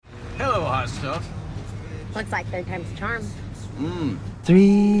lot of stuff. Looks like third time's a charm.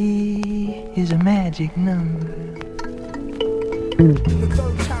 Three is a magic number. The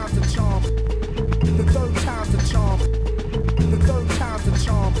third time's a charm. The third time's a charm. The third time's a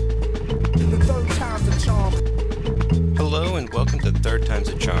charm. The third time's a charm. Hello and welcome to Third Time's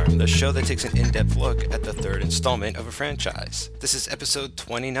a Charm, the show that takes an in-depth look at the third installment of a franchise. This is episode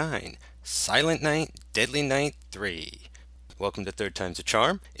 29, Silent Night, Deadly Night 3. Welcome to Third Time's a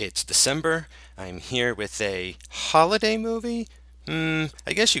Charm. It's December. I'm here with a holiday movie? I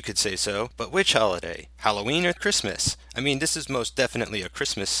guess you could say so, but which holiday? Halloween or Christmas? I mean, this is most definitely a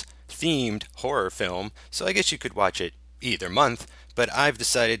Christmas-themed horror film, so I guess you could watch it either month, but I've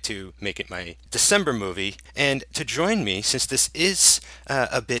decided to make it my December movie, and to join me, since this is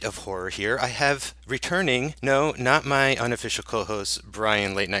a bit of horror here, I have returning, no, not my unofficial co-host,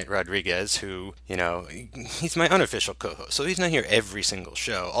 Brian Late Night Rodriguez, who, he's my unofficial co-host, so he's not here every single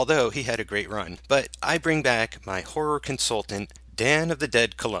show, although he had a great run. But I bring back my horror consultant, Dan of the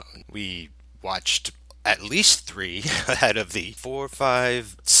Dead Cologne. We watched at least 3 out of the 4,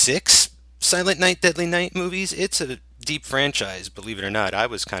 5, 6 Silent Night, Deadly Night movies. It's a deep franchise, believe it or not. I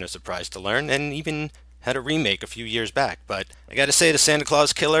was kind of surprised to learn, and even had a remake a few years back. But I gotta say, the Santa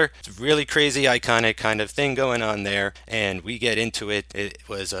Claus Killer, it's a really crazy, iconic kind of thing going on there, and we get into it. It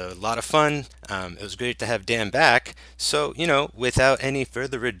was a lot of fun. It was great to have Dan back. So, without any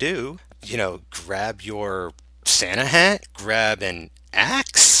further ado, grab your Santa hat, grab an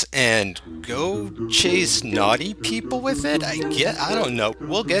axe, and go chase naughty people with it? I don't know.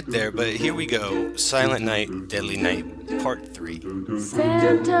 We'll get there, but here we go. Silent Night, Deadly Night, Part 3.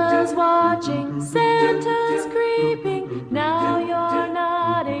 Santa's watching, Santa's creeping. Now you're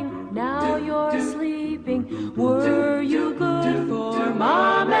nodding, now you're sleeping. Were you good for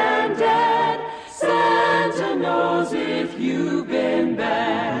Mom and Dad? Santa knows if you've been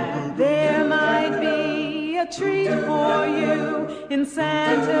bad. There might be a treat for you in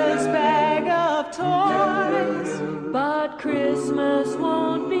Santa's bag of toys, but Christmas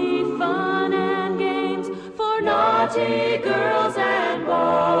won't be fun and games for naughty girls and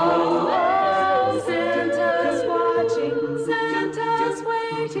boys. Santa's watching, Santa's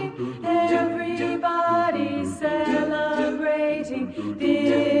waiting, everybody's celebrating.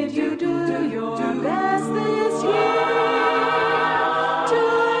 Did you do your best this year?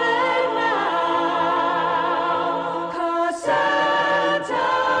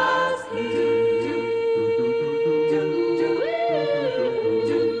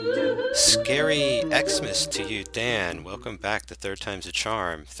 Scary Xmas to you, Dan. Welcome back to Third Time's a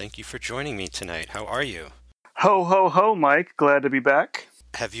Charm. Thank you for joining me tonight. How are you? Ho, ho, ho, Mike. Glad to be back.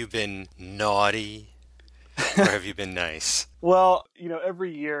 Have you been naughty, or have you been nice? Well,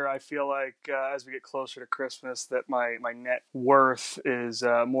 every year I feel like as we get closer to Christmas that my net worth is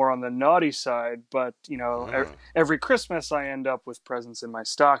more on the naughty side. But, every Christmas I end up with presents in my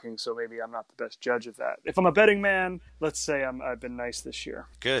stocking, so maybe I'm not the best judge of that. If I'm a betting man, let's say I've been nice this year.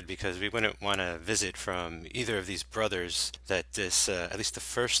 Good, because we wouldn't want to visit from either of these brothers that this, at least the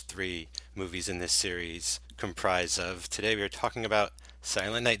first 3 movies in this series comprise of. Today we are talking about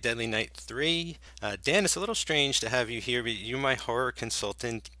Silent Night, Deadly Night 3. Dan, it's a little strange to have you here. You're my horror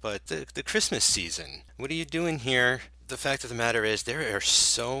consultant, but the Christmas season, what are you doing here? The fact of the matter is there are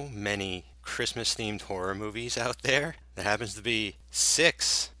so many Christmas-themed horror movies out there. There happens to be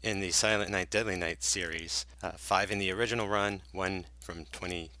 6 in the Silent Night, Deadly Night series. 5 in the original run, 1 from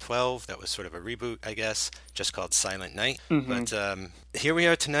 2012. That was sort of a reboot, I guess, just called Silent Night. Mm-hmm. But here we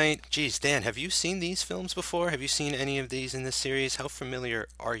are tonight. Geez, Dan, have you seen these films before? Have you seen any of these in this series? How familiar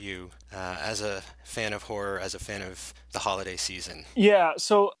are you as a fan of horror, as a fan of the holiday season? Yeah,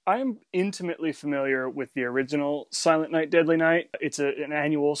 so I'm intimately familiar with the original Silent Night, Deadly Night. It's an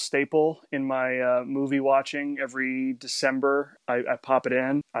annual staple in my movie watching. Every December, I pop it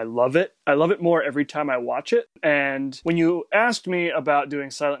in. I love it. I love it more every time I watch it. And when you asked me about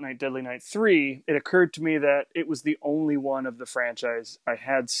doing Silent Night, Deadly Night 3, it occurred to me that it was the only one of the franchise I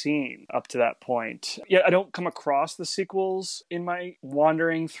had seen up to that point. Yet I don't come across the sequels in my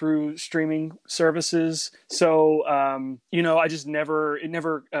wandering through streaming services. So, I just never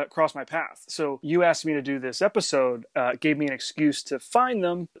crossed my path. So you asked me to do this episode, gave me an excuse to find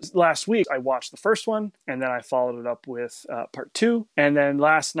them. Last week, I watched the first one, and then I followed it up with part 2. And then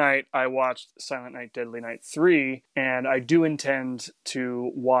last night, I watched Silent Night, Deadly Night 3, and I do intend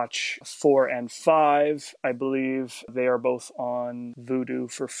to watch 4 and 5. I believe they are both on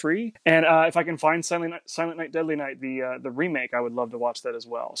Vudu for free. And if I can find Silent Night, Deadly Night, the remake, I would love to watch that as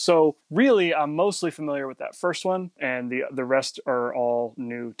well. So really, I'm mostly familiar with that first one, and the rest are all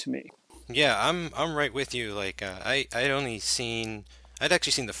new to me. Yeah, I'm right with you. Like I'd only seen I'd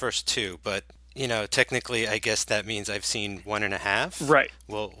actually seen the first two, but technically, I guess that means I've seen one and a half. Right.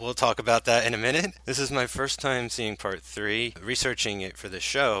 We'll talk about that in a minute. This is my first time seeing part three. Researching it for the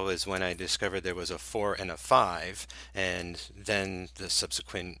show is when I discovered there was a 4 and a 5, and then the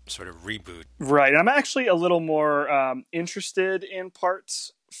subsequent sort of reboot. Right. I'm actually a little more interested in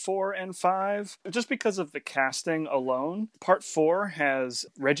parts 4 and 5 just because of the casting alone. Part 4 has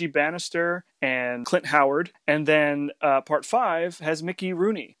Reggie Bannister and Clint Howard, and then part 5 has Mickey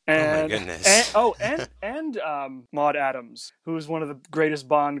Rooney. And, oh my goodness! And Maud Adams, who is one of the greatest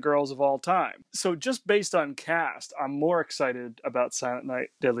Bond girls of all time. So just based on cast, I'm more excited about Silent Night,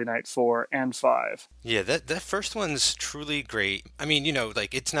 Deadly Night 4 and 5. Yeah, that first one's truly great. I mean,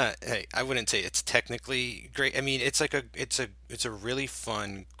 it's not. Hey, I wouldn't say it's technically great. I mean, it's a really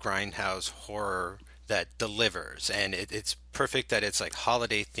fun grindhouse horror that delivers, and it's perfect that it's like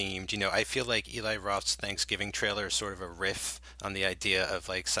holiday themed. I feel like Eli Roth's Thanksgiving trailer is sort of a riff on the idea of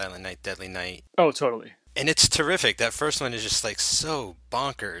like Silent Night, Deadly Night. Oh, totally. And it's terrific. That first one is just like so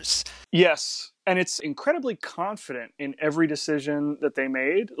bonkers. Yes. And it's incredibly confident in every decision that they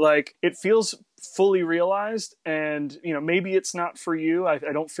made. Like, it feels fully realized, and, maybe it's not for you. I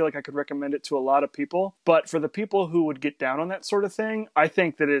don't feel like I could recommend it to a lot of people. But for the people who would get down on that sort of thing, I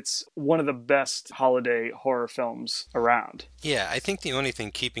think that it's one of the best holiday horror films around. Yeah, I think the only thing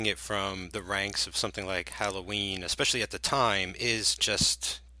keeping it from the ranks of something like Halloween, especially at the time, is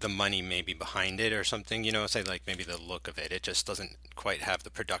just the money maybe behind it or something, say like maybe the look of it. It just doesn't quite have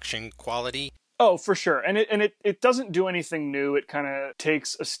the production quality. Oh, for sure. And it doesn't do anything new. It kind of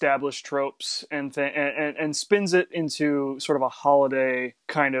takes established tropes and spins it into sort of a holiday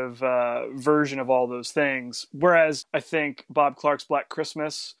kind of version of all those things. Whereas I think Bob Clark's Black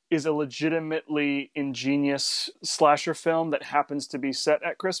Christmas is a legitimately ingenious slasher film that happens to be set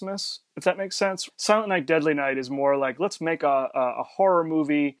at Christmas, if that makes sense. Silent Night, Deadly Night is more like, let's make a horror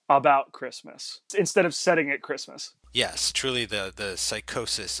movie about Christmas instead of setting at Christmas. Yes, truly the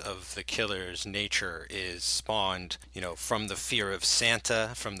psychosis of the killer's nature is spawned, from the fear of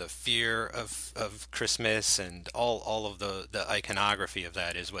Santa, from the fear of Christmas, and all of the iconography of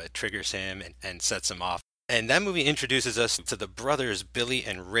that is what triggers him and sets him off. And that movie introduces us to the brothers Billy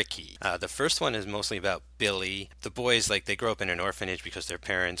and Ricky. The first one is mostly about Billy. The boys, they grow up in an orphanage because their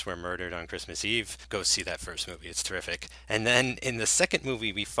parents were murdered on Christmas Eve. Go see that first movie. It's terrific. And then in the second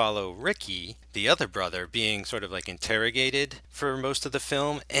movie, we follow Ricky, the other brother, being sort of interrogated for most of the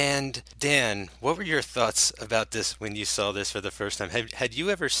film. And Dan, what were your thoughts about this when you saw this for the first time? Had you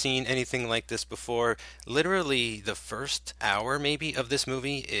ever seen anything like this before? Literally, the first hour maybe of this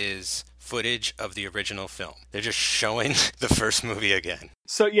movie is footage of the original film. They're just showing the first movie again.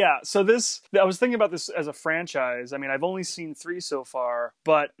 So I was thinking about this as a franchise. I mean, I've only seen 3 so far,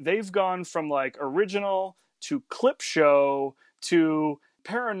 but they've gone from original to clip show to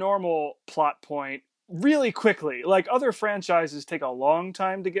paranormal plot point really quickly. Other franchises take a long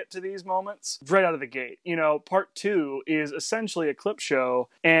time to get to these moments right out of the gate. Part 2 is essentially a clip show,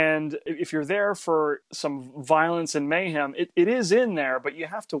 and if you're there for some violence and mayhem, it is in there, but you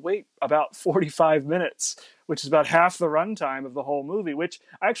have to wait about 45 minutes, which is about half the runtime of the whole movie, which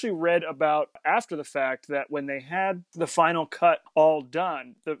I actually read about after the fact, that when they had the final cut all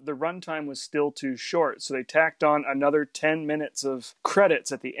done, the runtime was still too short, so they tacked on another 10 minutes of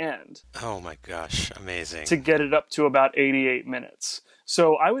credits at the end. Oh my gosh, amazing. To get it up to about 88 minutes.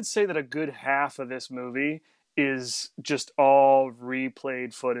 So I would say that a good half of this movie is just all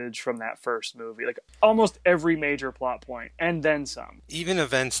replayed footage from that first movie. Almost every major plot point, and then some. Even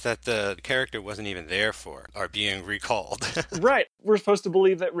events that the character wasn't even there for are being recalled. Right. We're supposed to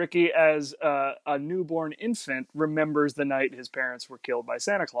believe that Ricky, as a newborn infant, remembers the night his parents were killed by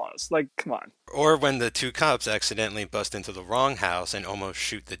Santa Claus. Come on. Or when the 2 cops accidentally bust into the wrong house and almost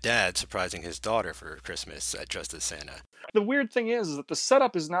shoot the dad, surprising his daughter for Christmas dressed as Santa. The weird thing is that the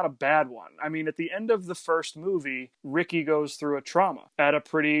setup is not a bad one. I mean, at the end of the first movie, Ricky goes through a trauma at a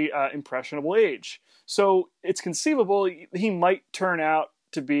pretty impressionable age. So it's conceivable he might turn out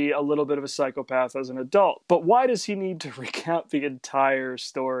to be a little bit of a psychopath as an adult. But why does he need to recount the entire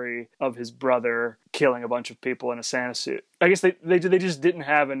story of his brother killing a bunch of people in a Santa suit? I guess they just didn't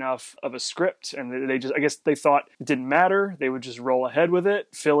have enough of a script, and I guess they thought it didn't matter. They would just roll ahead with it,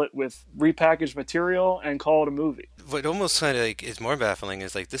 fill it with repackaged material, and call it a movie. What almost kind of is more baffling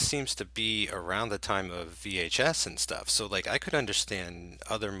is this seems to be around the time of VHS and stuff. So I could understand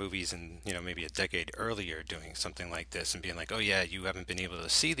other movies in maybe a decade earlier doing something like this and being oh yeah, you haven't been able to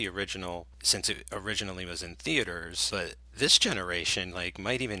see the original since it originally was in theaters, but this generation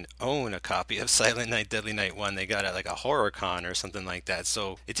might even own a copy of Silent Night, Deadly Night 1. They got it a HorrorCon or something like that.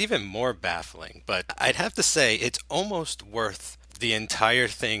 So it's even more baffling. But I'd have to say it's almost worth the entire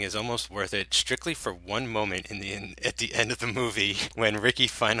thing is almost worth it strictly for one moment at the end of the movie when Ricky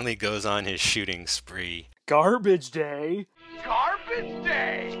finally goes on his shooting spree. Garbage day.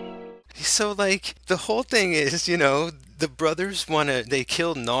 So, like, the whole thing is, the brothers they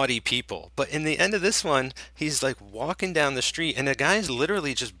kill naughty people. But in the end of this one, he's, like, walking down the street, and the guy's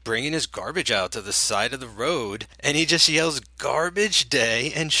literally just bringing his garbage out to the side of the road, and he just yells, "Garbage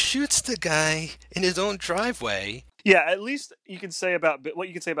day," and shoots the guy in his own driveway. Yeah, at least what you can say about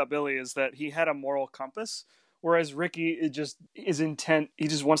Billy is that he had a moral compass. Whereas Ricky is intent, he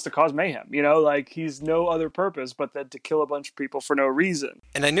just wants to cause mayhem, like he's no other purpose but that to kill a bunch of people for no reason.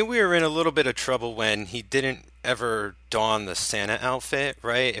 And I knew we were in a little bit of trouble when he didn't ever don the Santa outfit,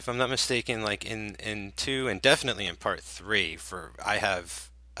 right? If I'm not mistaken, like in 2 and definitely in part 3,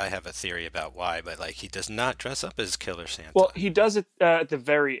 I have a theory about why, but like he does not dress up as Killer Santa. Well, he does it at the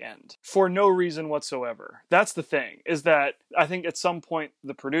very end for no reason whatsoever. That's the thing, is that I think at some point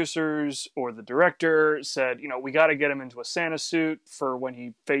the producers or the director said, we got to get him into a Santa suit for when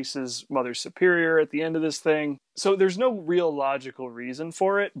he faces Mother Superior at the end of this thing. So there's no real logical reason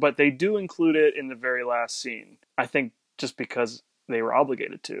for it, but they do include it in the very last scene. I think just because they were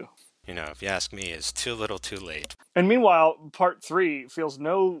obligated to. If you ask me, it's too little too late. And meanwhile, part 3 feels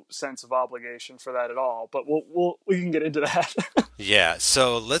no sense of obligation for that at all, but we can get into that. Yeah,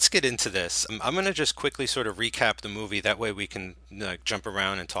 so let's get into this. I'm going to just quickly sort of recap the movie. That way we can jump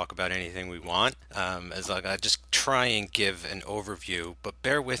around and talk about anything we want. I just try and give an overview, but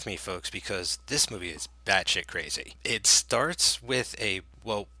bear with me, folks, because this movie is batshit crazy. It starts with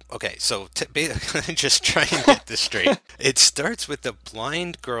okay, so just try and get this straight. It starts with a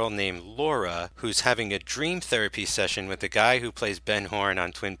blind girl named Laura who's having a dream therapy session with the guy who plays Ben Horne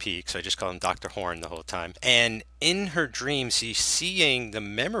on Twin Peaks. I just call him Dr. Horne the whole time. And in her dreams, she's seeing the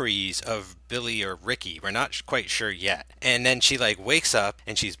memories of Billy or Ricky. We're not quite sure yet. And then she wakes up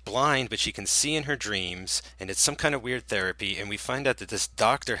and she's blind, but she can see in her dreams, and it's some kind of weird therapy. And we find out that this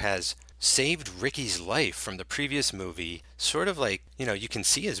doctor has saved Ricky's life from the previous movie, sort of you can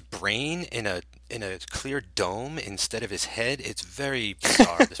see his brain in a clear dome instead of his head. It's very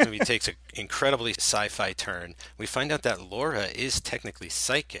bizarre. This movie takes an incredibly sci-fi turn. We find out that Laura is technically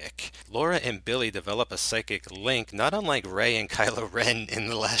psychic. Laura and Billy develop a psychic link, not unlike Rey and Kylo Ren in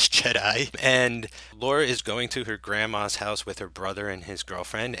The Last Jedi. And Laura is going to her grandma's house with her brother and his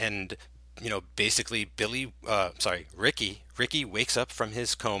girlfriend, and basically Ricky wakes up from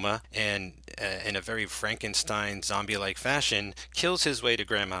his coma and in a very Frankenstein zombie-like fashion kills his way to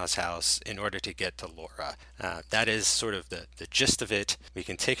Grandma's house in order to get to Laura. That is sort of the gist of it. We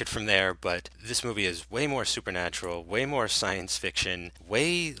can take it from there, but this movie is way more supernatural, way more science fiction,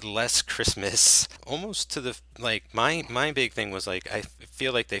 way less Christmas, almost to the my big thing was I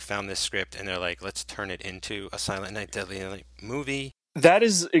feel like they found this script and they're like, let's turn it into a Silent Night Deadly Night movie. That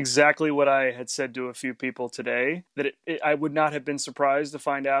is exactly what I had said to a few people today, that I would not have been surprised to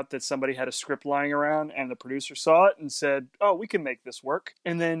find out that somebody had a script lying around and the producer saw it and said, oh, we can make this work,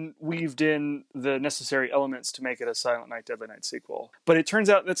 and then weaved in the necessary elements to make it a Silent Night, Deadly Night sequel. But it turns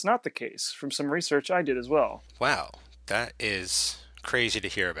out that's not the case from some research I did as well. Wow, that is crazy to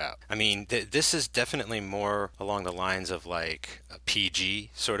hear about. I mean, this is definitely more along the lines of like a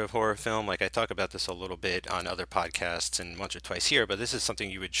PG sort of horror film. Like I talk about this a little bit on other podcasts and once or twice here, but this is something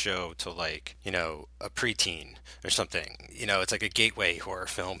you would show to a preteen or something. It's like a gateway horror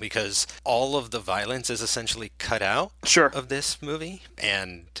film because all of the violence is essentially cut out of this movie,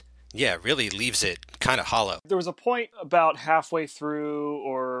 and yeah, really leaves it kind of hollow. There was a point about halfway through,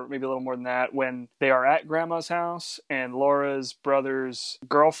 or maybe a little more than that, when they are at Grandma's house and Laura's brother's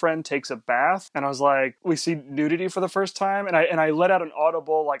girlfriend takes a bath, and I was like, we see nudity for the first time, and I let out an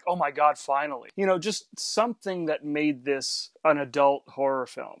audible like, oh my god, finally. Just something that made this an adult horror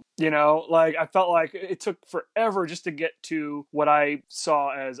film. I felt like it took forever just to get to what I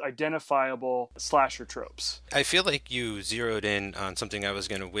saw as identifiable slasher tropes. I feel like you zeroed in on something I was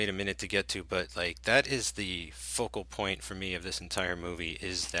going to wait a minute to get to, but that is the focal point for me of this entire movie,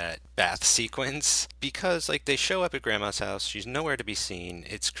 is that bath sequence, because they show up at Grandma's house, she's nowhere to be seen,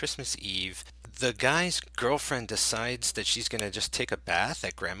 it's Christmas Eve. The guy's girlfriend decides that she's going to just take a bath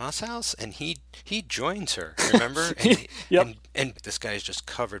at Grandma's house, and he joins her, remember? And, yep. And this guy's just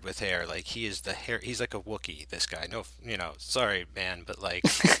covered with hair. He is the hair. He's like a Wookiee, this guy. No, sorry, man, but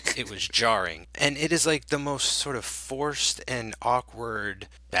it was jarring. And it is the most sort of forced and awkward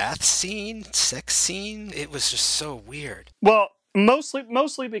bath scene, sex scene. It was just so weird. Well,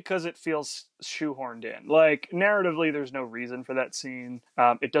 mostly because it feels shoehorned in. Narratively, there's no reason for that scene.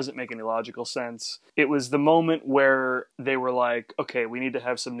 It doesn't make any logical sense. It was the moment where they were like, okay, we need to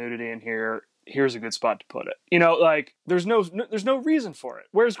have some nudity in here. here's a good spot to put it. You know, like there's no reason for it.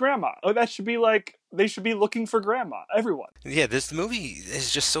 Where's grandma? Oh, that should be like, they should be looking for grandma. Everyone. Yeah, this movie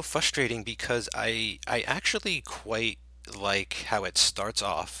is just so frustrating because I actually quite like how it starts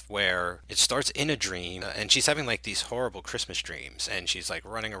off, where it starts in a dream, and she's having like these horrible Christmas dreams, and she's like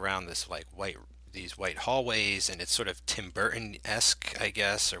running around this like these white hallways, and it's sort of Tim Burton-esque, I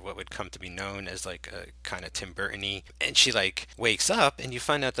guess, or what would come to be known as like a kind of Tim Burton-y. And she like wakes up, and you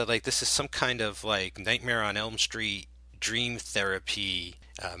find out that like this is some kind of like Nightmare on Elm Street dream therapy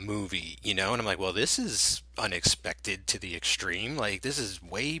movie, you know? And I'm like, well, this is unexpected to the extreme. Like, this is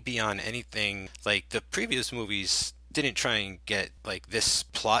way beyond anything. Like, the previous movies didn't try and get like this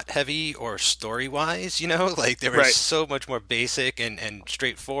plot heavy or story wise, you know, like they were Right. so much more basic and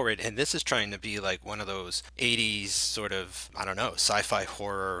straightforward, and this is trying to be like one of those 80s sort of, I don't know, sci-fi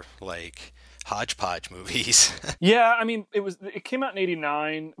horror like hodgepodge movies. Yeah, I mean, it came out in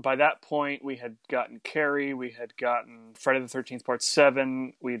 89. By that point, we had gotten Carrie, we had gotten Friday the 13th Part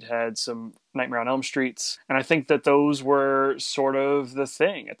 7, we'd had some Nightmare on Elm Streets, and I think that those were sort of the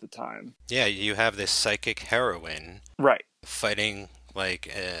thing at the time. Yeah, you have this psychic heroine Right. fighting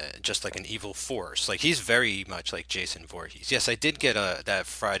like just like an evil force. Like he's very much like Jason Voorhees. Yes, I did get that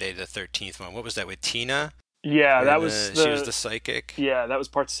Friday the 13th one. What was that with Tina? Yeah, that was she was the psychic. Yeah, that was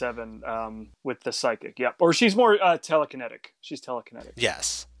Part 7 with the psychic. Yep. Or she's more telekinetic. She's telekinetic.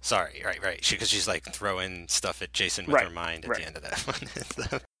 Yes. Sorry. Right. Because she's like throwing stuff at Jason with her mind at the end of that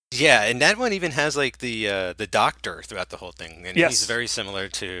one. Yeah, and that one even has like the doctor throughout the whole thing, and he's very similar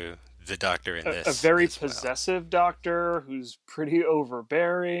to the doctor in this. A very possessive doctor who's pretty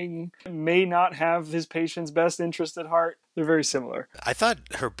overbearing, may not have his patient's best interest at heart. They're very similar. I thought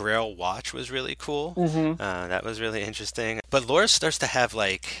her Braille watch was really cool. Mm-hmm. That was really interesting. But Laura starts to have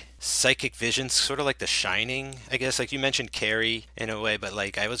like psychic visions, sort of like The Shining, I guess. Like you mentioned Carrie in a way, but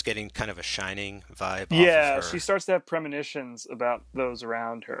like I was getting kind of a Shining vibe off of her. She starts to have premonitions about those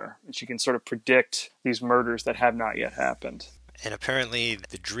around her, and she can sort of predict these murders that have not yet happened. And apparently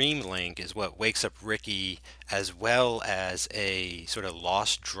the dream link is what wakes up Ricky, as well as a sort of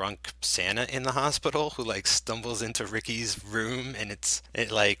lost drunk Santa in the hospital who like stumbles into Ricky's room, and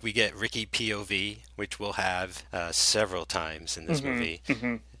like we get Ricky POV, which we'll have several times in this movie.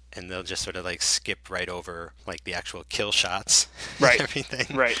 Mm-hmm. And they'll just sort of like skip right over like the actual kill shots, right? And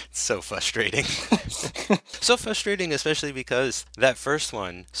everything, right? It's so frustrating. So frustrating, especially because that first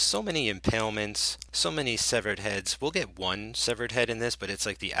one, so many impalements, so many severed heads. We'll get one severed head in this, but it's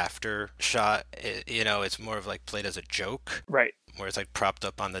like the after shot. It's more of like played as a joke, right? Where it's like propped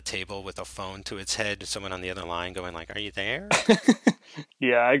up on the table with a phone to its head, someone on the other line going like, "Are you there?"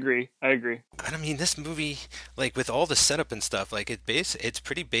 Yeah, I agree. And I mean, this movie, like with all the setup and stuff, like it's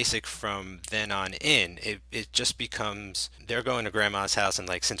pretty basic from then on in. It just becomes they're going to grandma's house, and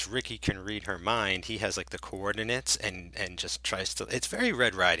like since Ricky can read her mind, he has like the coordinates and just tries to. It's very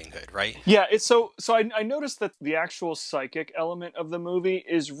Red Riding Hood, right? Yeah, it's so I noticed that the actual psychic element of the movie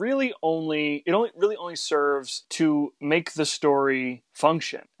is really only serves to make the story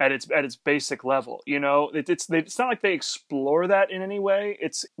function at its basic level. You know, it's not like they explore that in any way.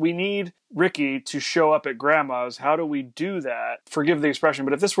 It's we need Ricky to show up at grandma's. How do we do that? Forgive the expression,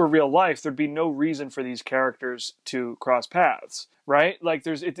 but if this were real life, there'd be no reason for these characters to cross paths, right? Like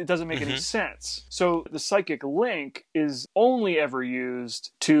it doesn't make any sense. So the psychic link is only ever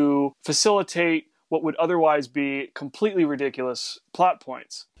used to facilitate what would otherwise be completely ridiculous plot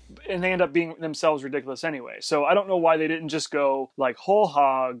points. And they end up being themselves ridiculous anyway. So I don't know why they didn't just go like whole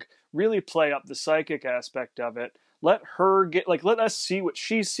hog, really play up the psychic aspect of it. Let her let us see what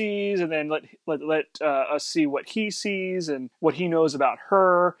she sees, and then let us see what he sees and what he knows about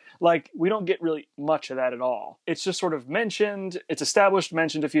her. Like, we don't get really much of that at all. It's just sort of mentioned, it's established,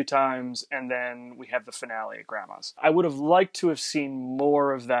 mentioned a few times, and then we have the finale at grandma's. I would have liked to have seen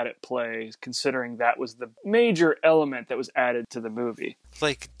more of that at play, considering that was the major element that was added to the movie.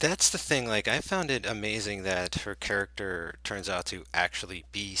 Like, that's the thing. Like, I found it amazing that her character turns out to actually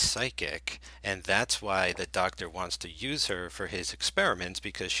be psychic, and that's why the doctor wants to use her for his experiments,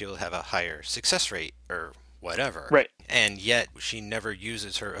 because she'll have a higher success rate or whatever. Right. And yet she never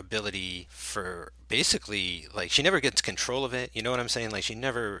uses her ability for basically, like, she never gets control of it. You know what I'm saying? Like, she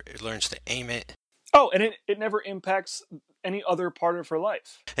never learns to aim it. Oh, and it never impacts any other part of her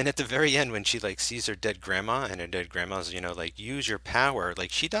life. And at the very end, when she like sees her dead grandma, and her dead grandma's, like, use your power,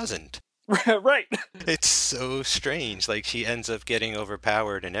 like, she doesn't. Right. It's so strange. Like, she ends up getting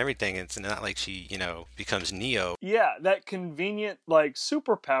overpowered and everything. It's not like she, becomes Neo. Yeah, that convenient, like,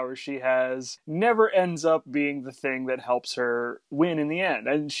 superpower she has never ends up being the thing that helps her win in the end.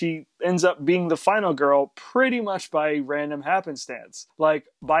 And she ends up being the final girl pretty much by random happenstance, like,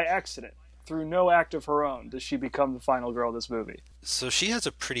 by accident. through no act of her own does she become the final girl of this movie. So she has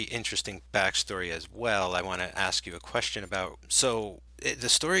a pretty interesting backstory as well. I want to ask you a question about. The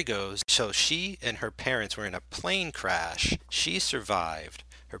story goes, so she and her parents were in a plane crash. She survived.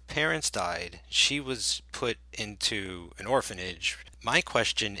 Her parents died. She was put into an orphanage. My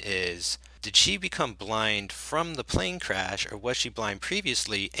question is, did she become blind from the plane crash, or was she blind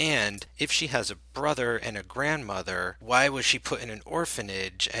previously? And if she has a brother and a grandmother, why was she put in an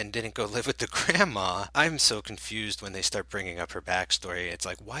orphanage and didn't go live with the grandma? I'm so confused when they start bringing up her backstory. It's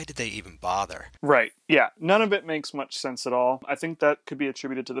like, why did they even bother? Right. Yeah. None of it makes much sense at all. I think that could be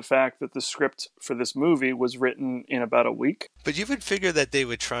attributed to the fact that the script for this movie was written in about a week. But you would figure that they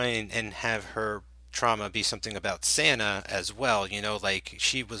would try and have her trauma be something about Santa as well, like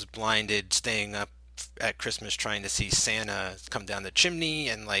she was blinded staying up at Christmas trying to see Santa come down the chimney,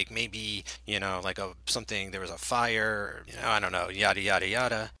 and like maybe like there was a fire, I don't know, yada yada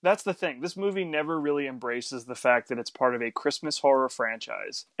yada. That's the thing, this movie never really embraces the fact that it's part of a Christmas horror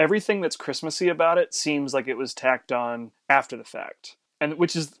franchise. Everything that's Christmassy about it seems like it was tacked on after the fact. And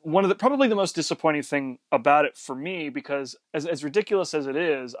which is probably the most disappointing thing about it for me, because as ridiculous as it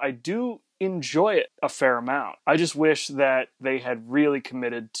is, I do enjoy it a fair amount. I just wish that they had really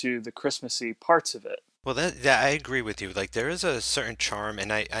committed to the Christmassy parts of it. Well, that I agree with you. Like there is a certain charm,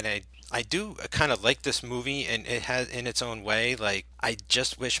 and I do kind of like this movie, and it has in its own way. Like I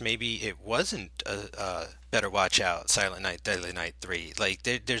just wish maybe it wasn't a Better Watch Out, Silent Night, Deadly Night 3. Like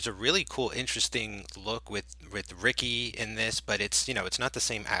there's a really cool, interesting look with Ricky in this, but it's it's not the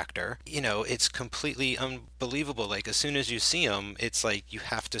same actor. It's completely unbelievable. Like as soon as you see him, it's like you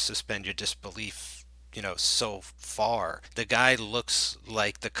have to suspend your disbelief. So far. The guy looks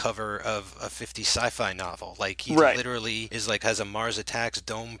like the cover of a 50s sci-fi novel. Like he literally is like has a Mars Attacks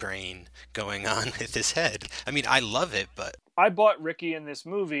dome brain going on with his head. I mean, I love it, but I bought Ricky in this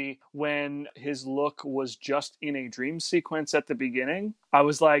movie when his look was just in a dream sequence at the beginning. I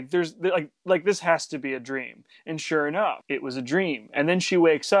was like, there's like this has to be a dream. And sure enough, it was a dream. And then she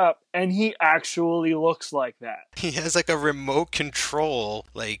wakes up and he actually looks like that. He has like a remote control,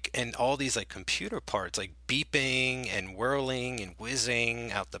 like, and all these like computer parts, like beeping and whirling and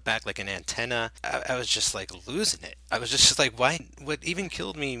whizzing out the back like an antenna. I was just like losing it. I was just like, why? What even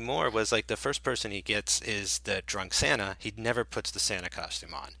killed me more was like the first person he gets is the drunk Santa. He never puts the Santa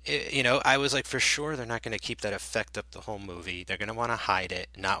costume on. I was like, for sure they're not going to keep that effect up the whole movie. They're going to want to hide it.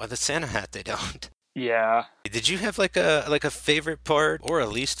 Not with a Santa hat, they don't. Yeah. Did you have like a favorite part or a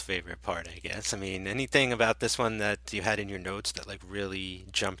least favorite part, I guess? I mean, anything about this one that you had in your notes that like really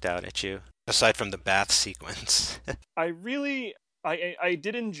jumped out at you aside from the bath sequence? I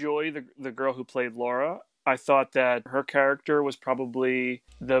did enjoy the girl who played Laura. I thought that her character was probably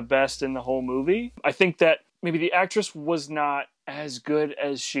the best in the whole movie. I think that maybe the actress was not as good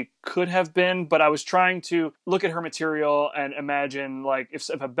as she could have been, but I was trying to look at her material and imagine like if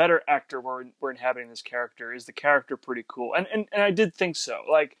a better actor were inhabiting this character, is the character pretty cool? And I did think so.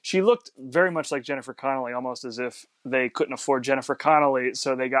 Like she looked very much like Jennifer Connelly, almost as if they couldn't afford Jennifer Connelly,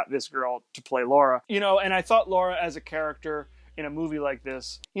 so they got this girl to play Laura. And I thought Laura as a character in a movie like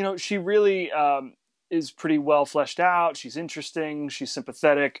this, she really is pretty well fleshed out. She's interesting. She's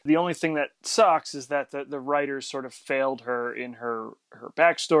sympathetic. The only thing that sucks is that the writers sort of failed her in her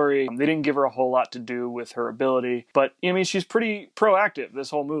backstory. They didn't give her a whole lot to do with her ability. But, she's pretty proactive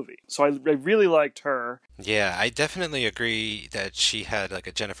this whole movie. So I really liked her. Yeah, I definitely agree that she had like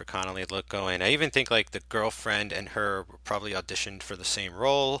a Jennifer Connelly look going. I even think like the girlfriend and her were probably auditioned for the same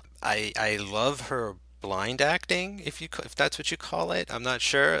role. I love her blind acting, if that's what you call it. I'm not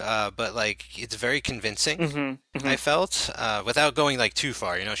sure, but like it's very convincing. I felt without going like too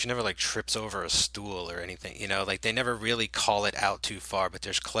far. She never like trips over a stool or anything. Like they never really call it out too far. But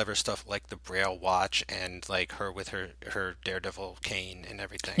there's clever stuff like the Braille watch and like her with her Daredevil cane and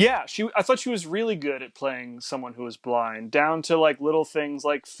everything. Yeah, I thought she was really good at playing someone who was blind, down to like little things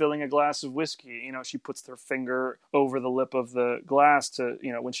like filling a glass of whiskey. She puts her finger over the lip of the glass to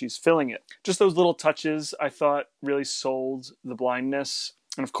when she's filling it. Just those little touches I thought really sold the blindness.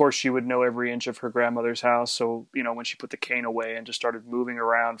 And of course she would know every inch of her grandmother's house. So, when she put the cane away and just started moving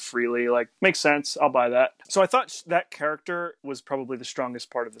around freely, like, makes sense. I'll buy that. So I thought that character was probably the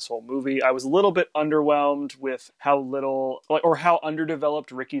strongest part of this whole movie. I was a little bit underwhelmed with how little, or how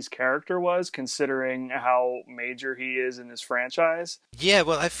underdeveloped Ricky's character was, considering how major he is in this franchise. Yeah,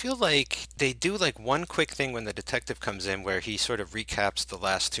 well, I feel like they do like one quick thing when the detective comes in where he sort of recaps the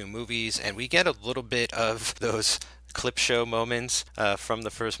last two movies, and we get a little bit of those clip show moments from the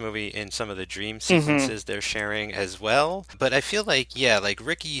first movie in some of the dream sequences they're sharing as well. But I feel like, yeah, like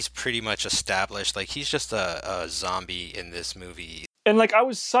Ricky's pretty much established. Like he's just a zombie in this movie. And like I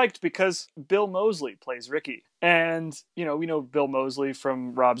was psyched because Bill Moseley plays Ricky. And, we know Bill Moseley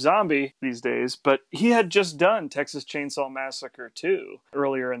from Rob Zombie these days, but he had just done Texas Chainsaw Massacre 2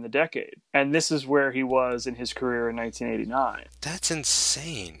 earlier in the decade. And this is where he was in his career in 1989. That's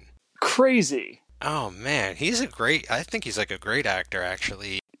insane. Crazy. Oh man, I think he's like a great actor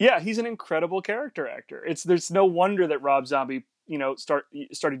actually. Yeah, he's an incredible character actor. There's no wonder that Rob Zombie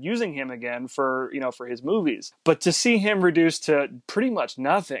started using him again for his movies. But to see him reduced to pretty much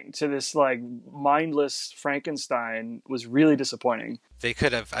nothing, to this like mindless Frankenstein, was really disappointing. They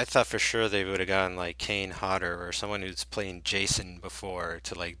could have, I thought for sure they would have gotten like Kane Hodder or someone who's playing Jason before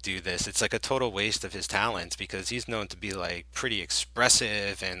to like do this. It's like a total waste of his talents because he's known to be like pretty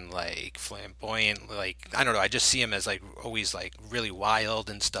expressive and like flamboyant. Like, I don't know, I just see him as like always like really wild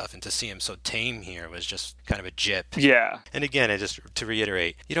and stuff. And to see him so tame here was just kind of a jip. Yeah. And again, just to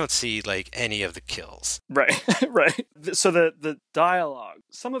reiterate, you don't see like any of the kills. Right, right. So the dialogue,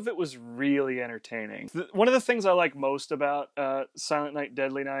 some of it was really entertaining. One of the things I like most about Silent Night,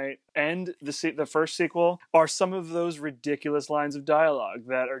 Deadly Night, and the first sequel are some of those ridiculous lines of dialogue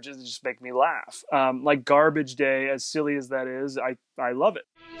that are just make me laugh. Like Garbage Day, as silly as that is, I love it.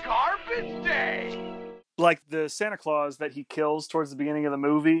 Garbage Day! Like the Santa Claus that he kills towards the beginning of the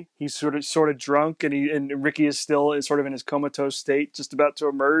movie, he's sort of drunk, and Ricky is still sort of in his comatose state, just about to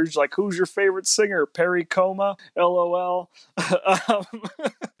emerge. Like, who's your favorite singer? Perry Coma? LOL.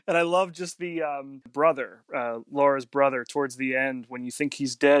 And I love just the brother, Laura's brother, towards the end when you think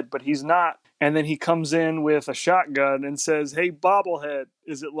he's dead, but he's not. And then he comes in with a shotgun and says, "Hey, bobblehead,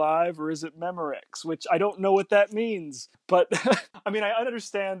 is it live or is it Memorex?" Which I don't know what that means. But, I mean, I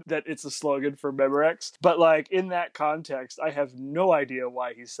understand that it's a slogan for Memorex. But, like, in that context, I have no idea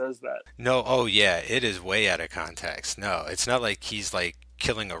why he says that. No, oh yeah, it is way out of context. No, it's not like he's like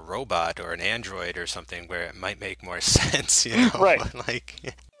killing a robot or an android or something where it might make more sense, Right.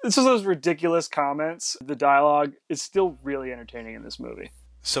 Like... It's just those ridiculous comments. The dialogue is still really entertaining in this movie.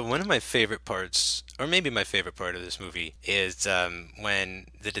 So one of my favorite parts, or maybe my favorite part of this movie, is when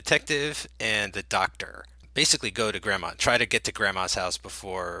the detective and the doctor basically go to try to get to Grandma's house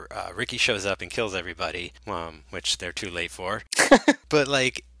before Ricky shows up and kills everybody, which they're too late for. But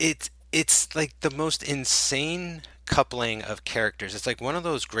like it's like the most insane coupling of characters. It's like one of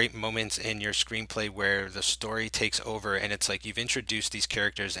those great moments in your screenplay where the story takes over and it's like you've introduced these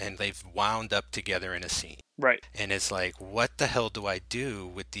characters and they've wound up together in a scene. Right. And it's like, what the hell do I do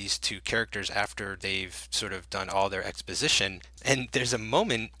with these two characters after they've sort of done all their exposition? And there's a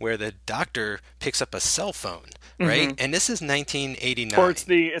moment where the doctor picks up a cell phone, right? Mm-hmm. And this is 1989. Or it's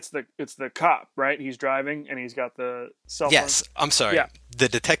the cop, right? He's driving and he's got the cell phone. Yes, I'm sorry. Yeah. The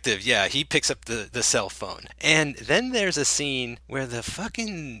detective, yeah, he picks up the cell phone. And then there's a scene where the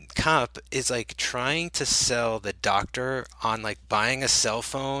fucking cop is like trying to sell the doctor on like buying a cell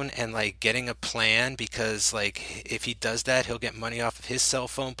phone and like getting a plan because like if he does that he'll get money off of his cell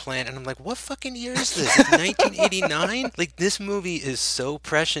phone plan. And I'm like, what fucking year is this? 1989? Like, this movie is so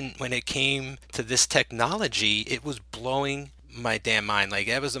prescient when it came to this technology. It was blowing my damn mind. Like,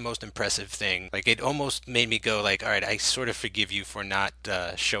 that was the most impressive thing. Like, it almost made me go like, all right, I sort of forgive you for not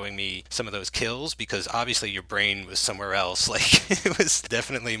showing me some of those kills because obviously your brain was somewhere else. Like, it was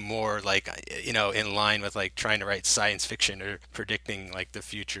definitely more like, in line with like trying to write science fiction or predicting like the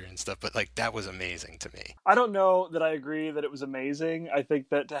future and stuff. But like, that was amazing to me. I don't know that I agree that it was amazing. I think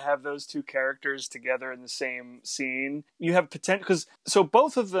that to have those two characters together in the same scene, you have potential, so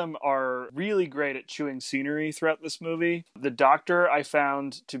both of them are really great at chewing scenery throughout this movie. The doctor I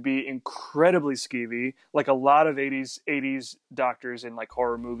found to be incredibly skeevy, like a lot of 80s doctors in like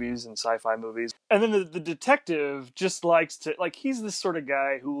horror movies and sci-fi movies. And then the detective just likes to, like, he's this sort of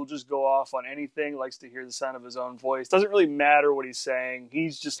guy who will just go off on anything, likes to hear the sound of his own voice. Doesn't really matter what he's saying.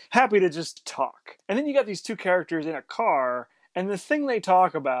 He's just happy to just talk. And then you got these two characters in a car, and the thing they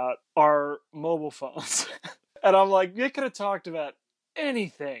talk about are mobile phones. And I'm like, they could have talked about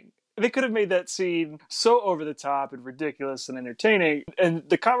anything. They could have made that scene so over the top and ridiculous and entertaining. And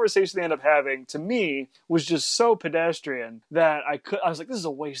the conversation they end up having, to me, was just so pedestrian that I was like, this is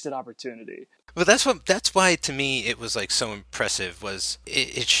a wasted opportunity. Well, that's why to me it was like so impressive. Was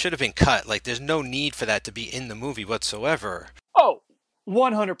it should have been cut. Like, there's no need for that to be in the movie whatsoever. Oh,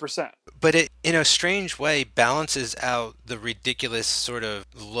 100%. But it, in a strange way, balances out the ridiculous sort of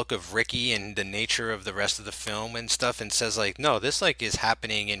look of Ricky and the nature of the rest of the film and stuff, and says like, no, this like is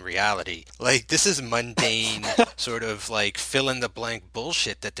happening in reality. Like, this is mundane sort of like fill in the blank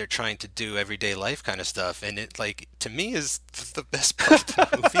bullshit that they're trying to do everyday life kind of stuff. And it, like, to me, is the best part of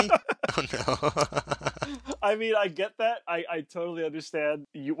the movie. Oh no. I mean, I get that. I totally understand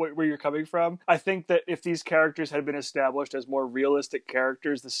where you're coming from. I think that if these characters had been established as more realistic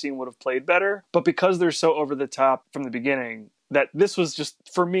characters, the scene would have played better. But because they're so over the top from the beginning, that this was just,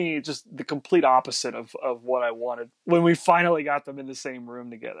 for me, just the complete opposite of what I wanted when we finally got them in the same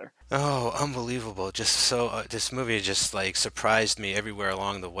room together. Oh, unbelievable. Just so, this movie just like surprised me everywhere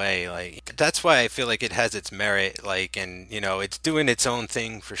along the way. Like, that's why I feel like it has its merit, like, and, you know, it's doing its own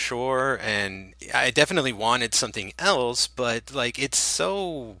thing for sure. And I definitely wanted something else, but like, it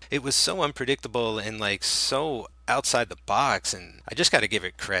was so unpredictable and like so outside the box, and I just got to give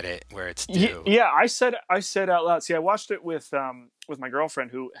it credit where it's due. Yeah, I said out loud. See, I watched it with my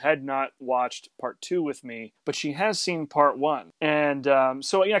girlfriend, who had not watched part 2 with me, but she has seen part 1, and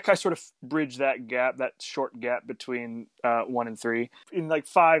so yeah, I sort of bridged that gap, that short gap between 1 and 3 in like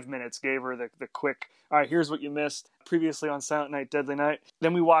 5 minutes. Gave her the quick, all right, here's what you missed previously on Silent Night, Deadly Night.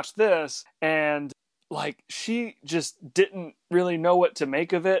 Then we watched this, and like, she just didn't really know what to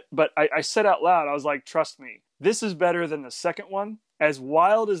make of it. But I said out loud, I was like, trust me, this is better than the second one. As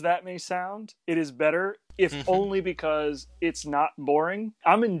wild as that may sound, it is better, if only because it's not boring.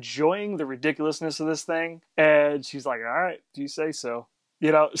 I'm enjoying the ridiculousness of this thing. And she's like, all right, do you say so?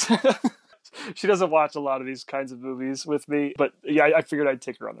 You know, she doesn't watch a lot of these kinds of movies with me. But yeah, I figured I'd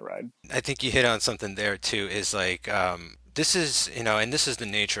take her on the ride. I think you hit on something there too, is like, this is, you know, and this is the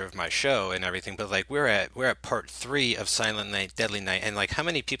nature of my show and everything, but like we're at part 3 of Silent Night, Deadly Night, and like how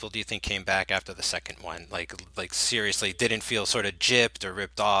many people do you think came back after the second one? Like seriously, didn't feel sort of gypped or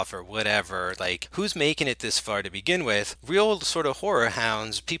ripped off or whatever. Like, who's making it this far to begin with? Real sort of horror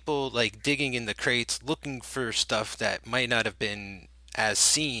hounds, people like digging in the crates looking for stuff that might not have been as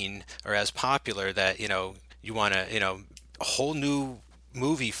seen or as popular, that, you know, you want to, you know, a whole new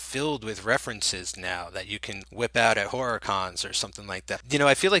movie filled with references now that you can whip out at horror cons or something like that. You know,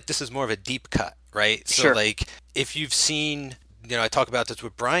 I feel like this is more of a deep cut, right? So Sure. like, if you've seen, you know, I talk about this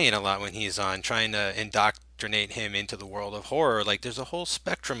with Brian a lot when he's on, trying to indoctrinate him into the world of horror. Like, there's a whole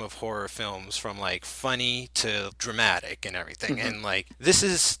spectrum of horror films, from like funny to dramatic and everything. And like, this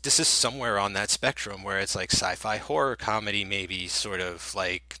is somewhere on that spectrum, where it's like sci-fi horror comedy, maybe sort of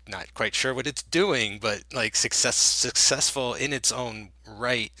like not quite sure what it's doing, but like successful in its own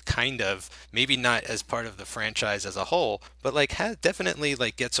right, kind of, maybe not as part of the franchise as a whole, but like definitely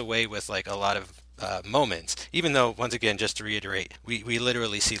like gets away with like a lot of moments, even though, once again, just to reiterate, we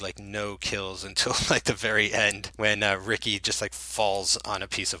literally see like no kills until like the very end, when Ricky just like falls on a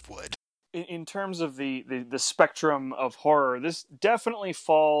piece of wood. In terms of the spectrum of horror, this definitely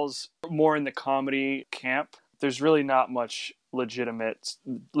falls more in the comedy camp. There's really not much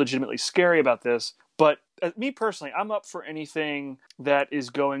legitimately scary about this. But me personally, I'm up for anything that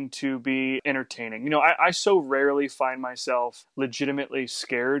is going to be entertaining. You know, I so rarely find myself legitimately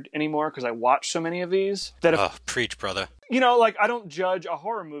scared anymore, because I watch so many of these that Oh, preach, brother. you know, like, I don't judge a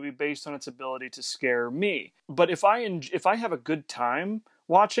horror movie based on its ability to scare me. But if I have a good time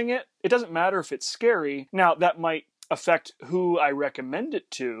watching it, it doesn't matter if it's scary. Now, that might affect who I recommend it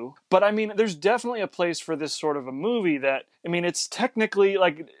to, but I mean, there's definitely a place for this sort of a movie that, I mean, it's technically,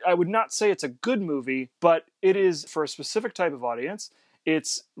 like, I would not say it's a good movie, but it is for a specific type of audience.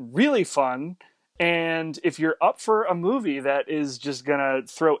 It's really fun. And if you're up for a movie that is just gonna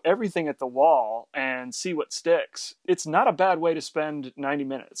throw everything at the wall and see what sticks, it's not a bad way to spend 90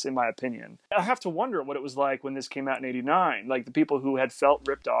 minutes, in my opinion. I have to wonder what it was like when this came out in '89. Like, the people who had felt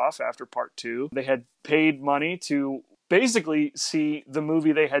ripped off after part 2, they had paid money to basically see the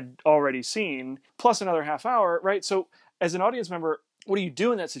movie they had already seen, plus another half hour, right? So as an audience member, what do you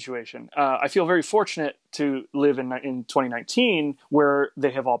do in that situation? I feel very fortunate to live in 2019, where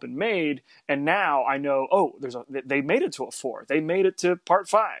they have all been made, and now I know, oh, they made it to a 4. They made it to part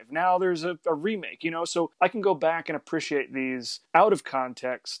 5. Now there's a remake, you know, so I can go back and appreciate these out of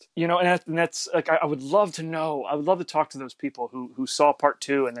context, you know, and that's like, I would love to know, I would love to talk to those people who saw part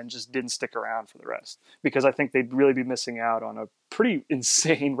 2 and then just didn't stick around for the rest, because I think they'd really be missing out on a pretty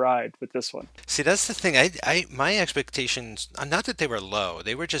insane ride with this one. See, that's the thing. My expectations, not that they were low,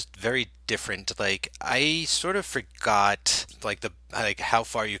 they were just very different. Like, I sort of forgot like how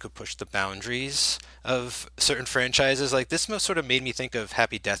far you could push the boundaries of certain franchises. Like, this sort of made me think of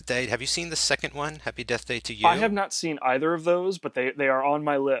Happy Death Day. Have you seen the second one, Happy Death Day to You? I have not seen either of those, but they are on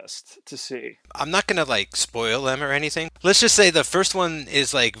my list to see. I'm not gonna like spoil them or anything. Let's just say the first one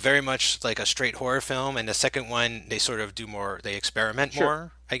is like very much like a straight horror film, and the second one, they sort of do more, they experiment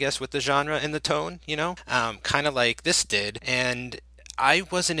more, I guess, with the genre and the tone, you know, kind of like this did. And I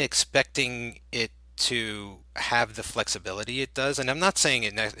wasn't expecting it to have the flexibility it does. And I'm not saying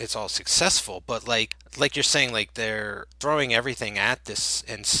it's all successful, but like you're saying, like they're throwing everything at this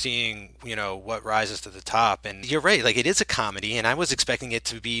and seeing, what rises to the top. And you're right, like it is a comedy, and I was expecting it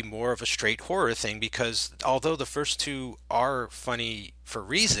to be more of a straight horror thing, because although the first two are funny for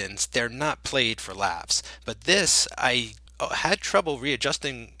reasons, they're not played for laughs. But this, I had trouble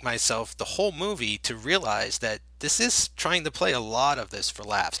readjusting myself the whole movie to realize that this is trying to play a lot of this for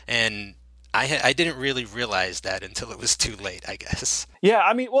laughs. And I didn't really realize that until it was too late, I guess. Yeah,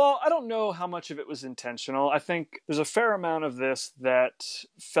 I mean, well, I don't know how much of it was intentional. I think there's a fair amount of this that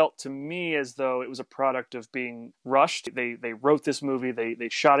felt to me as though it was a product of being rushed. They wrote this movie, they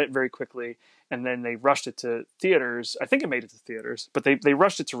shot it very quickly, and then they rushed it to theaters. I think it made it to theaters, but they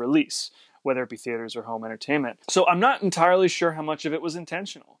rushed it to release, whether it be theaters or home entertainment. So I'm not entirely sure how much of it was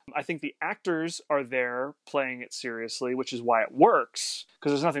intentional. I think the actors are there playing it seriously, which is why it works,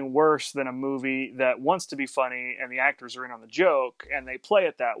 because there's nothing worse than a movie that wants to be funny and the actors are in on the joke and they play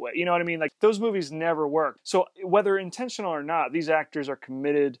it that way. You know what I mean? Like, those movies never work. So whether intentional or not, these actors are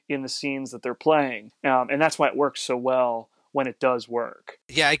committed in the scenes that they're playing. And that's why it works so well when it does work.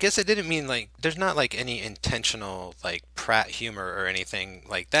 Yeah, I guess I didn't mean there's not any intentional Pratt humor or anything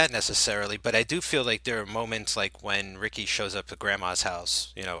like that necessarily, but I do feel like there are moments like when Ricky shows up at grandma's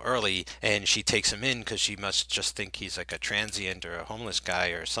house, early, and she takes him in because she must just think he's like a transient or a homeless guy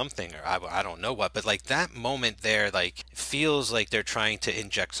or something, or I don't know what, but that moment there feels like they're trying to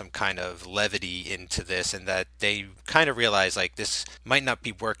inject some kind of levity into this, and that they kind of realize this might not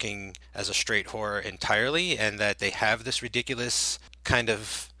be working as a straight horror entirely, and that they have this ridiculous kind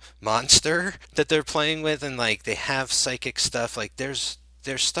of monster that they're playing with, and they have psychic stuff. There's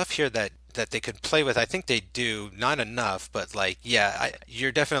stuff here that they could play with. I think they do, not enough, but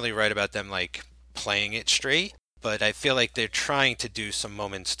you're definitely right about them playing it straight. But I feel like they're trying to do some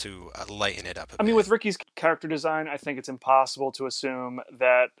moments to lighten it up a bit. I mean, with Ricky's character design, I think it's impossible to assume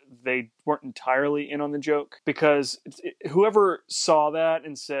that they weren't entirely in on the joke, because whoever saw that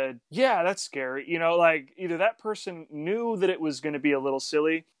and said, yeah, that's scary, either that person knew that it was going to be a little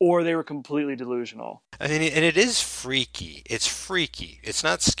silly, or they were completely delusional. I mean, and it is freaky. It's freaky. It's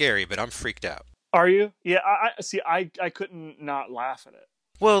not scary, but I'm freaked out. Are you? Yeah, I see. I couldn't not laugh at it.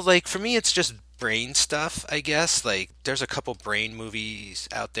 Well, for me, it's just brain stuff, I guess. There's a couple brain movies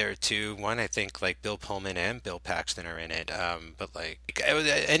out there too. One, I think Bill Pullman and Bill Paxton are in it. But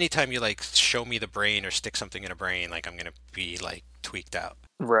anytime you show me the brain or stick something in a brain, I'm gonna be tweaked out.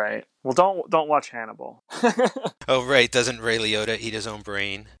 Right. Well, don't watch Hannibal. Oh, right. Doesn't Ray Liotta eat his own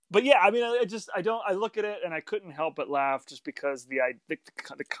brain? But yeah, I mean, I look at it and I couldn't help but laugh, just because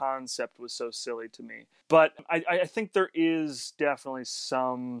the concept was so silly to me. But I think there is definitely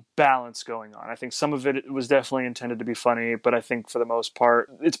some balance going on. I think some of it was definitely intended to be funny, but I think for the most part,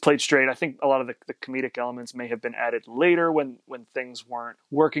 it's played straight. I think a lot of the comedic elements may have been added later when things weren't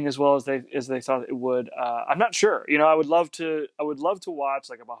working as well as they thought it would. I'm not sure. I would love to watch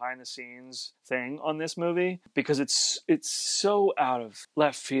a behind the scenes thing on this movie, because it's so out of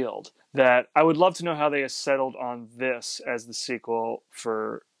left field that I would love to know how they settled on this as the sequel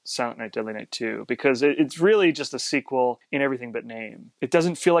for Silent Night, Deadly Night 2, because it's really just a sequel in everything but name. It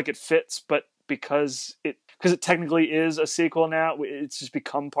doesn't feel like it fits, but because it technically is a sequel now, it's just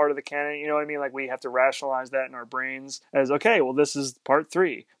become part of the canon. You know what I mean? We have to rationalize that in our brains as, okay, well, this is part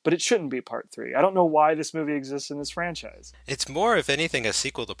 3, but it shouldn't be part 3. I don't know why this movie exists in this franchise. It's more, if anything, a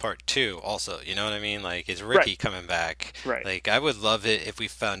sequel to part 2 also. You know what I mean? Is Ricky coming back? Right. I would love it if we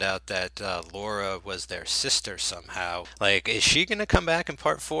found out that Laura was their sister somehow. Is she going to come back in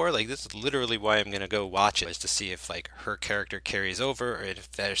part 4? This is literally why I'm going to go watch it, is to see if her character carries over, or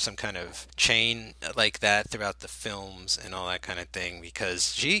if there's some kind of chain like that throughout the films and all that kind of thing,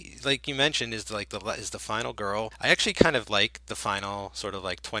 because she, like you mentioned, is the final girl. I actually kind of like the final sort of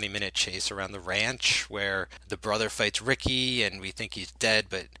 20-minute chase around the ranch where the brother fights Ricky and we think he's dead,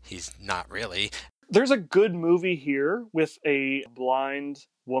 but he's not really. There's a good movie here with a blind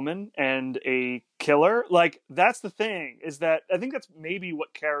woman and a killer. That's the thing, is that I think that's maybe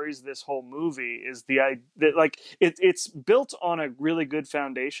what carries this whole movie, is the idea that it's built on a really good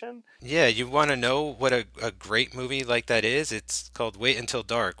foundation. Yeah, you want to know what a great movie like that is? It's called Wait Until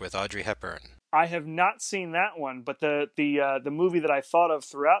Dark with Audrey Hepburn. I have not seen that one, but the movie that I thought of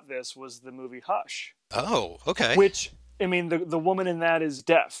throughout this was the movie Hush. Oh, okay. Which, I mean, the woman in that is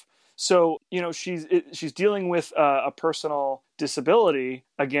deaf. So, she's dealing with a personal disability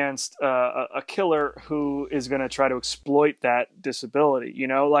against a killer who is going to try to exploit that disability, you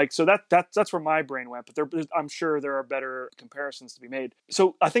know, like, so that's where my brain went, but I'm sure there are better comparisons to be made.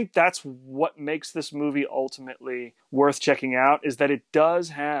 So I think that's what makes this movie ultimately worth checking out, is that it does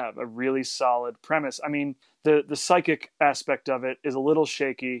have a really solid premise. I mean, the psychic aspect of it is a little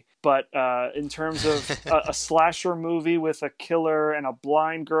shaky, but in terms of a slasher movie with a killer and a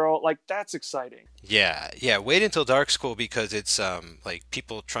blind girl, like, that's exciting. Yeah. Wait until Dark School, because it's like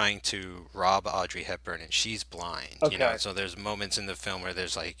people trying to rob Audrey Hepburn and she's blind. Okay. You know, so there's moments in the film where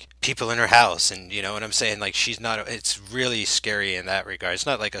there's like people in her house, and you know what I'm saying? Like, she's not. It's really scary in that regard. It's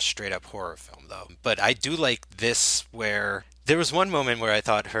not like a straight up horror film though. But I do like this, where there was one moment where I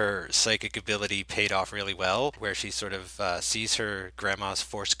thought her psychic ability paid off really well, where she sort of sees her grandma's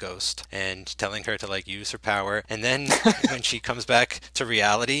force ghost and telling her to like use her power, and then when she comes back to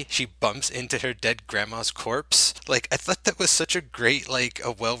reality, she bumps into her dead grandma's corpse. Like, I thought that was such a great, like,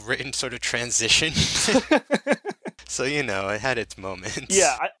 a well-written sort of transition. So, you know, it had its moments.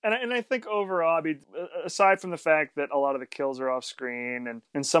 Yeah, and I think overall, I mean, aside from the fact that a lot of the kills are off screen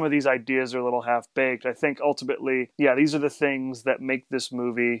and some of these ideas are a little half-baked, I think ultimately, yeah, these are the things that make this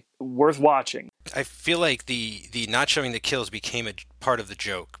movie worth watching. I feel like the not showing the kills became a part of the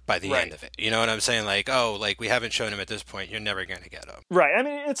joke by the end of it. You know what I'm saying? Like, oh, like, we haven't shown him at this point, you're never going to get him. Right. I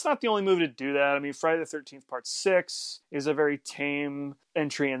mean, it's not the only movie to do that. I mean, Friday the 13th Part 6 is a very tame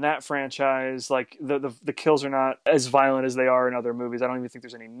entry in that franchise. Like, the kills are not as violent as they are in other movies. I don't even think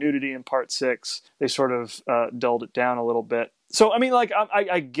there's any nudity in Part 6. They sort of dulled it down a little bit. So, I mean, like,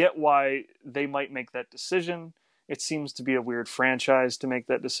 I get why they might make that decision. It seems to be a weird franchise to make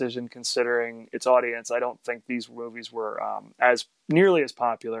that decision considering its audience. I don't think these movies were as nearly as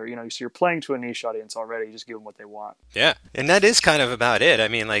popular. You know, so you're playing to a niche audience already. You just give them what they want. Yeah, and that is kind of about it. I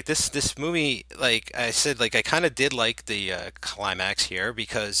mean, like, this movie, like I said, like, I kind of did like the climax here,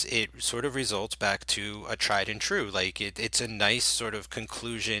 because it sort of results back to a tried and true. Like, it's a nice sort of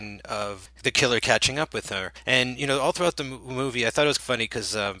conclusion of the killer catching up with her. And, you know, all throughout the movie, I thought it was funny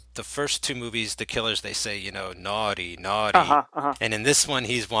because the first two movies, the killers, they say, you know, naughty. And in this one,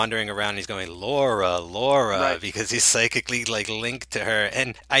 he's wandering around and he's going, Laura, right, because he's psychically, like, linked to her.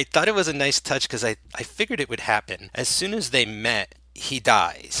 And I thought it was a nice touch, because I figured it would happen. As soon as they met, he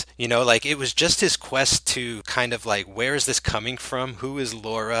dies. You know, like, it was just his quest to kind of like, where is this coming from? Who is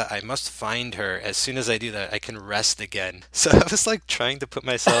Laura? I must find her. As soon as I do that, I can rest again. So I was like trying to put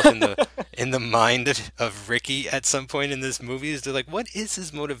myself in the mind of Ricky at some point in this movie, is to like, what is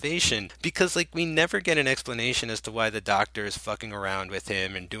his motivation? Because, like, we never get an explanation as to why the doctor is fucking around with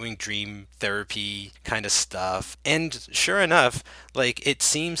him and doing dream therapy kind of stuff. And sure enough, like, it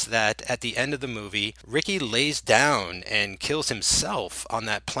seems that at the end of the movie, Ricky lays down and kills himself on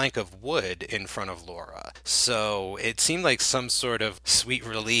that plank of wood in front of Laura. So it seemed like some sort of sweet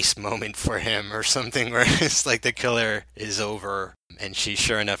release moment for him, or something, where it's like the killer is over and she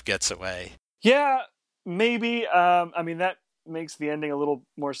sure enough gets away. Yeah, maybe. I mean, that makes the ending a little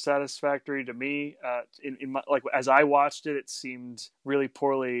more satisfactory to me. In my, like, as I watched it, it seemed really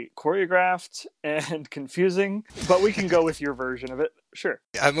poorly choreographed and confusing, but we can go with your version of it. Sure.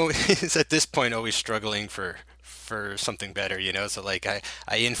 I'm always at this point always struggling for something better, you know. So like I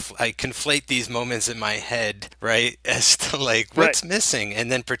conflate these moments in my head, right, as to like what's missing, and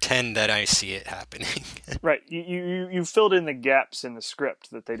then pretend that I see it happening. Right. You filled in the gaps in the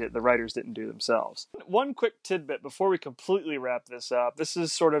script that the writers didn't do themselves. One quick tidbit before we completely wrap this up. This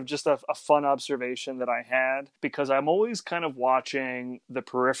is sort of just a fun observation that I had, because I'm always kind of watching the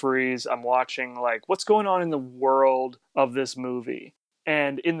peripheries. I'm watching like what's going on in the world of this movie.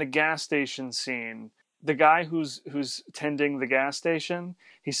 And in the gas station scene, the guy who's tending the gas station,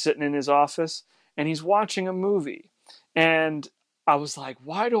 he's sitting in his office and he's watching a movie. And I was like,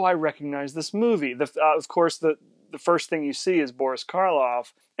 why do I recognize this movie? Of course, the first thing you see is Boris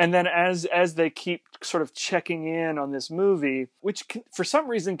Karloff. And then as they keep sort of checking in on this movie, which for some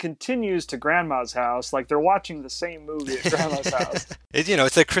reason continues to Grandma's house, like they're watching the same movie at Grandma's house.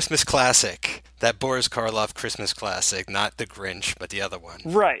 It's a Christmas classic. That Boris Karloff Christmas classic, not The Grinch, but the other one.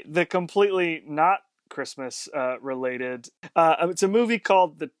 Right. The completely not Christmas related. It's a movie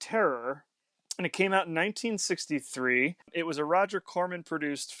called The Terror, and it came out in 1963. It was a Roger Corman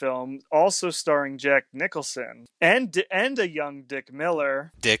produced film, also starring Jack Nicholson and a young Dick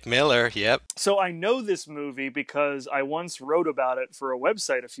Miller. Dick Miller, yep. So I know this movie because I once wrote about it for a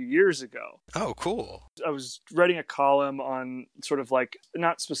website a few years ago. Oh, cool. I was writing a column on sort of like,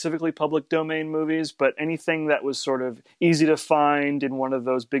 not specifically public domain movies, but anything that was sort of easy to find in one of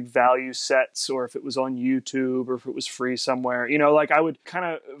those big value sets, or if it was on YouTube, or if it was free somewhere. You know, like I would kind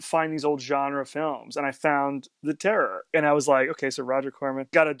of find these old genre genre films, and I found The Terror. And I was like, okay, so Roger Corman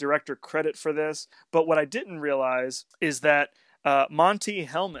got a director credit for this. But what I didn't realize is that Monty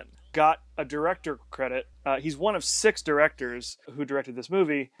Hellman got a director credit. He's one of 6 directors who directed this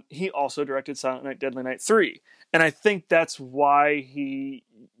movie. He also directed Silent Night, Deadly Night 3. And I think that's why he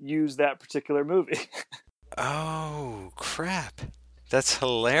used that particular movie. Oh, crap. That's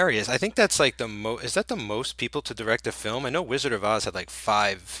hilarious. I think that's like is that the most people to direct a film? I know Wizard of Oz had like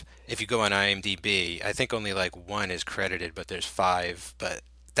 5. If you go on IMDb, I think only like 1 is credited, but there's 5. But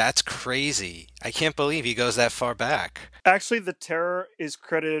that's crazy. I can't believe he goes that far back. Actually, The Terror is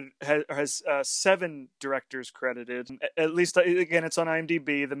credited, has 7 directors credited. At least, again, it's on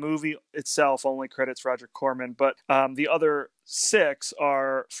IMDb. The movie itself only credits Roger Corman, but the other 6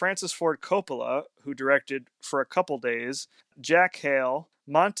 are Francis Ford Coppola, who directed for a couple days, Jack Hale,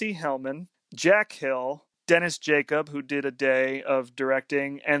 Monty Hellman, Jack Hill, Dennis Jacob, who did a day of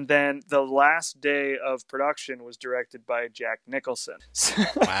directing, and then the last day of production was directed by Jack Nicholson.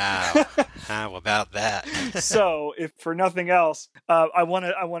 Wow. How about that? So, if for nothing else, I want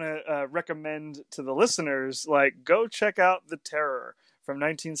to recommend to the listeners, like, go check out The Terror from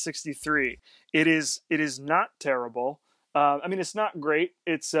 1963. It is not terrible. I mean, it's not great.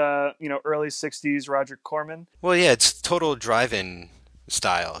 It's early 60s Roger Corman. Well, yeah, it's total drive-in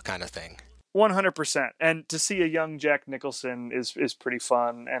style kind of thing. 100%. And to see a young Jack Nicholson is pretty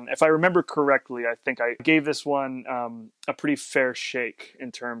fun. And if I remember correctly, I think I gave this one a pretty fair shake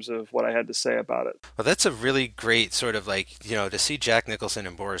in terms of what I had to say about it. Well, that's a really great sort of like, to see Jack Nicholson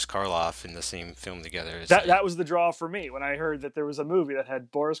and Boris Karloff in the same film together. That was the draw for me. When I heard that there was a movie that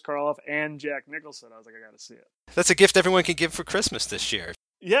had Boris Karloff and Jack Nicholson, I was like, I got to see it. That's a gift everyone can give for Christmas this year.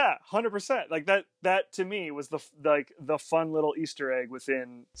 Yeah, 100%. Like that to me was the fun little Easter egg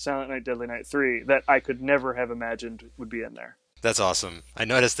within Silent Night, Deadly Night 3 that I could never have imagined would be in there. That's awesome. I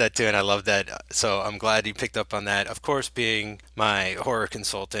noticed that too, and I love that. So I'm glad you picked up on that. Of course, being my horror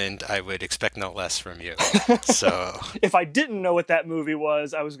consultant, I would expect no less from you. So if I didn't know what that movie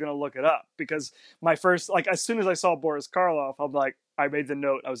was, I was going to look it up, because my first, like, as soon as I saw Boris Karloff, I'm like, I made the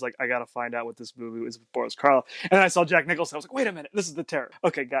note. I was like, I got to find out what this movie was with Boris Karloff. And then I saw Jack Nicholson. I was like, wait a minute, this is The Terror.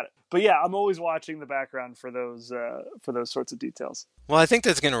 Okay, got it. But yeah, I'm always watching the background for those sorts of details. Well, I think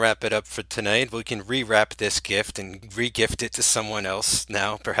that's going to wrap it up for tonight. We can re-wrap this gift and re-gift it to someone else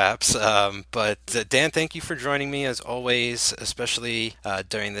now, perhaps. But Dan, thank you for joining me as always, especially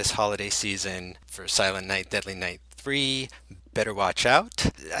during this holiday season for Silent Night, Deadly Night 3. Better watch out.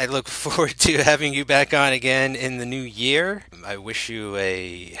 I look forward to having you back on again in the new year. I wish you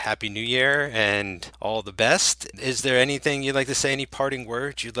a happy new year and all the best. Is there anything you'd like to say, any parting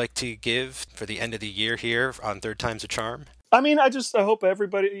words you'd like to give for the end of the year here on Third Time's a Charm? I mean, I hope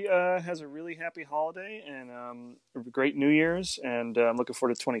everybody has a really happy holiday and a great New Year's, and I'm looking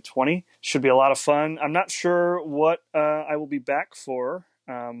forward to 2020. Should be a lot of fun. I'm not sure what I will be back for.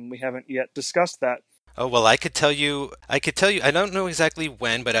 We haven't yet discussed that. Oh, well, I could tell you, I don't know exactly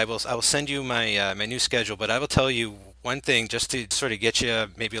when, but I will send you my my new schedule, but I will tell you one thing just to sort of get you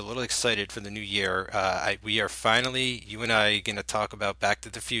maybe a little excited for the new year. We are finally, you and I, going to talk about Back to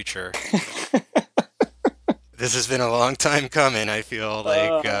the Future. This has been a long time coming. I feel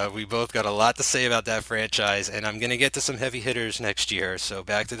like we both got a lot to say about that franchise, and I'm going to get to some heavy hitters next year, so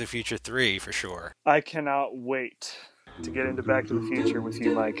Back to the Future 3 for sure. I cannot wait to get into Back to the Future with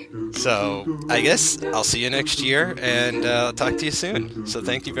you, Mike. So I guess I'll see you next year, and I'll talk to you soon. So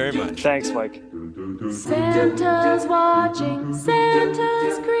thank you very much. Thanks, Mike. Santa's watching,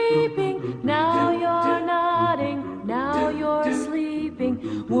 Santa's creeping. Now you're nodding, now you're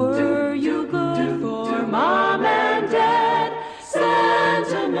sleeping. Were you good for Mom and Dad?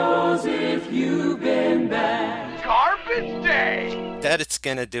 Santa knows if you've been bad. Garbage Day! That's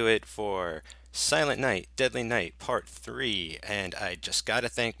gonna do it for Silent Night, Deadly Night, Part 3. And I just gotta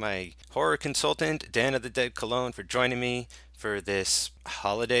thank my horror consultant, Dan of the Dead Cologne, for joining me for this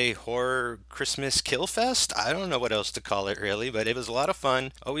holiday horror Christmas kill fest. I don't know what else to call it really, but it was a lot of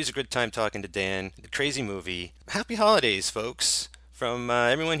fun. Always a good time talking to Dan. The crazy movie. Happy holidays, folks. From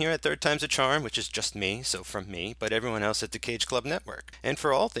everyone here at Third Time's a Charm, which is just me, so from me, but everyone else at the Cage Club Network. And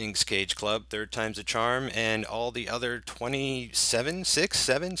for all things Cage Club, Third Time's a Charm, and all the other 20 some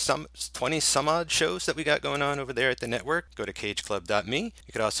odd shows that we got going on over there at the network, go to cageclub.me.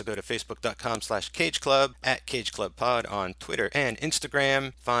 You could also go to facebook.com/cageclub, at cageclubpod on Twitter and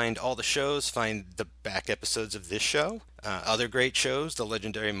Instagram. Find all the shows, find the back episodes of this show. Other great shows, the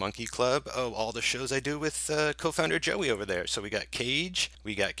legendary Monkey Club. Oh, all the shows I do with co-founder Joey over there. So we got Cage,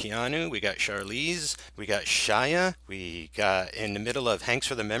 we got Keanu, we got Charlize, we got Shia, we got in the middle of Hanks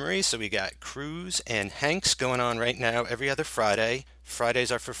for the Memory. So we got Cruz and Hanks going on right now every other Friday.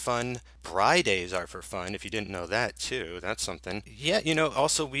 Fridays are for fun. Fridays are for fun, if you didn't know that, too. That's something. Yeah,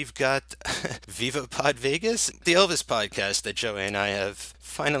 also we've got Viva Pod Vegas, the Elvis podcast that Joey and I have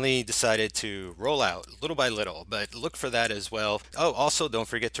finally decided to roll out little by little, but look for that as well. Oh, also, don't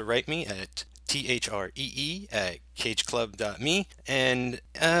forget to write me at THREE@cageclub.me, and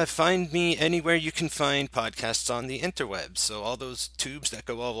find me anywhere you can find podcasts on the interwebs. So all those tubes that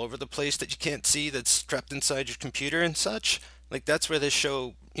go all over the place that you can't see, that's trapped inside your computer and such, like that's where this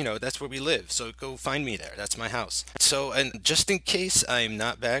show, that's where we live. So go find me there. That's my house. So, and just in case I'm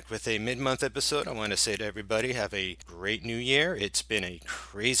not back with a mid-month episode, I want to say to everybody, have a great new year. It's been a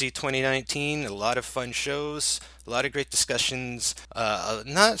crazy 2019, a lot of fun shows, a lot of great discussions,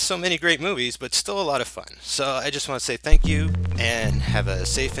 not so many great movies, but still a lot of fun. So I just want to say thank you, and have a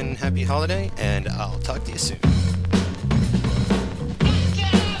safe and happy holiday, and I'll talk to you soon.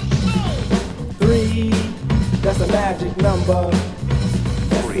 3, that's a magic number.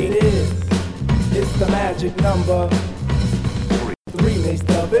 Yes, it is. It's the magic number. 3 makes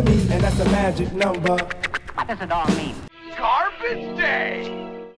love at me, and that's a magic number. Garbage day!